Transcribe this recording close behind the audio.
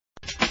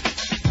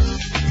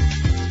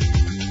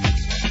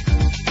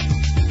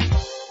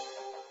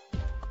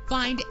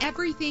Find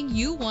everything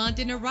you want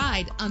in a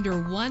ride under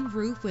one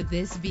roof with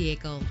this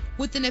vehicle.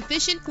 With an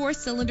efficient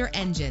 4-cylinder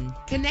engine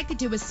connected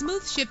to a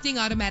smooth shifting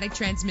automatic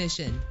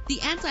transmission,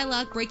 the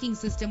anti-lock braking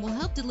system will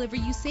help deliver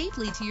you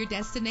safely to your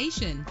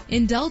destination.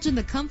 Indulge in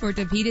the comfort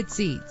of heated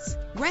seats.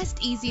 Rest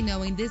easy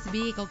knowing this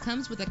vehicle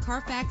comes with a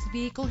Carfax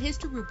Vehicle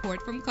History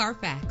Report from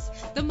Carfax,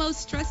 the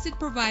most trusted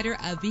provider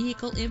of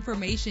vehicle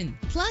information.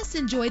 Plus,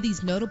 enjoy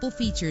these notable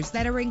features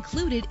that are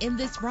included in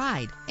this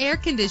ride: air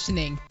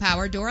conditioning,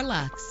 power door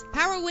locks,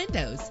 power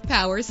windows,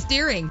 power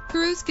steering,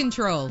 cruise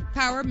control,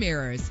 power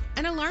mirrors,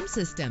 an alarm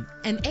system,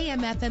 and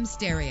AM/FM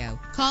stereo.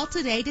 Call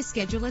today to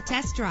schedule a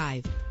test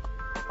drive.